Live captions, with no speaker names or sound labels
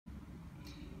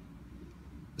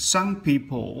some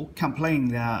people complain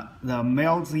that the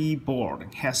MLZ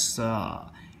board has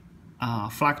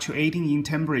fluctuating in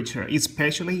temperature,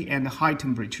 especially at high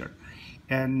temperature,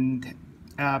 and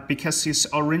because its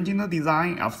original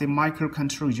design of the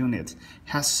microcontrol unit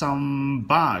has some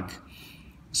bug,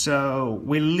 so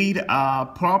we need a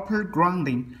proper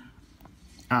grounding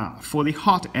for the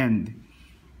hot end.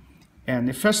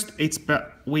 And first,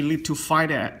 we need to find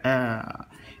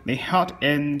the hot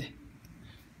end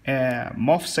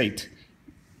MOSFET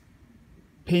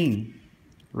pin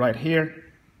right here.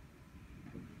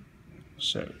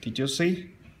 So did you see?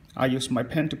 I use my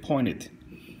pen to point it.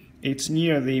 It's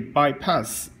near the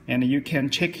bypass, and you can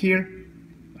check here.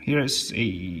 Here's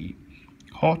a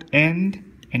hot end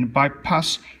and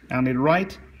bypass on the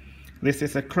right. This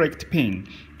is a correct pin,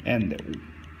 and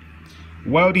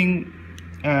welding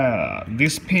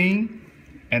this pin,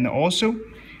 and also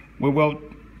we will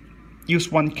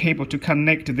use one cable to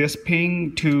connect this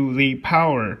pin to the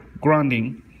power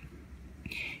grounding.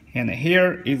 And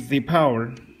here is the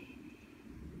power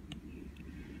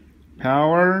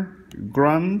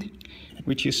ground,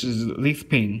 which is this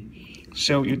pin.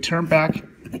 So you turn back,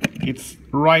 it's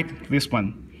right, this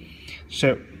one.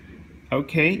 So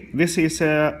okay, this is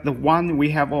the one we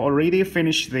have already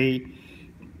finished the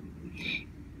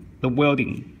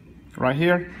welding right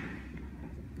here.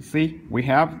 See, we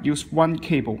have used one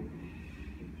cable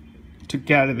to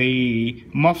get the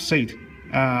MOSFET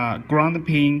ground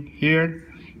pin here,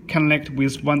 connect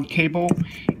with one cable,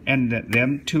 and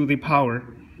then to the power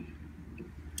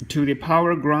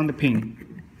ground pin.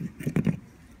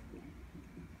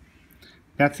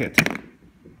 That's it.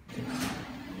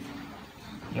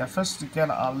 Yeah, first to get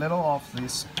a little of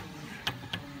this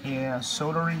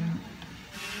soldering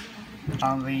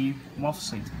on the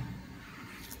MOSFET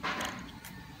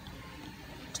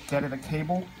to get the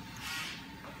cable,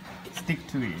 stick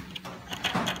to it.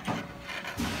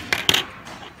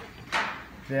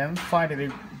 Then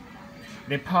find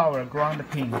the power ground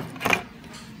pin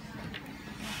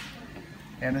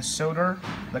and solder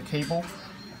the cable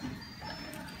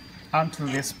onto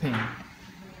this pin.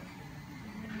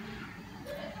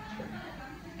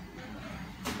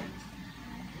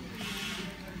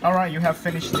 Alright, you have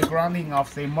finished the grounding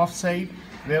of the MOSFET.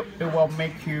 It will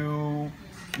make the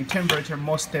temperature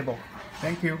more stable.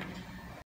 Thank you.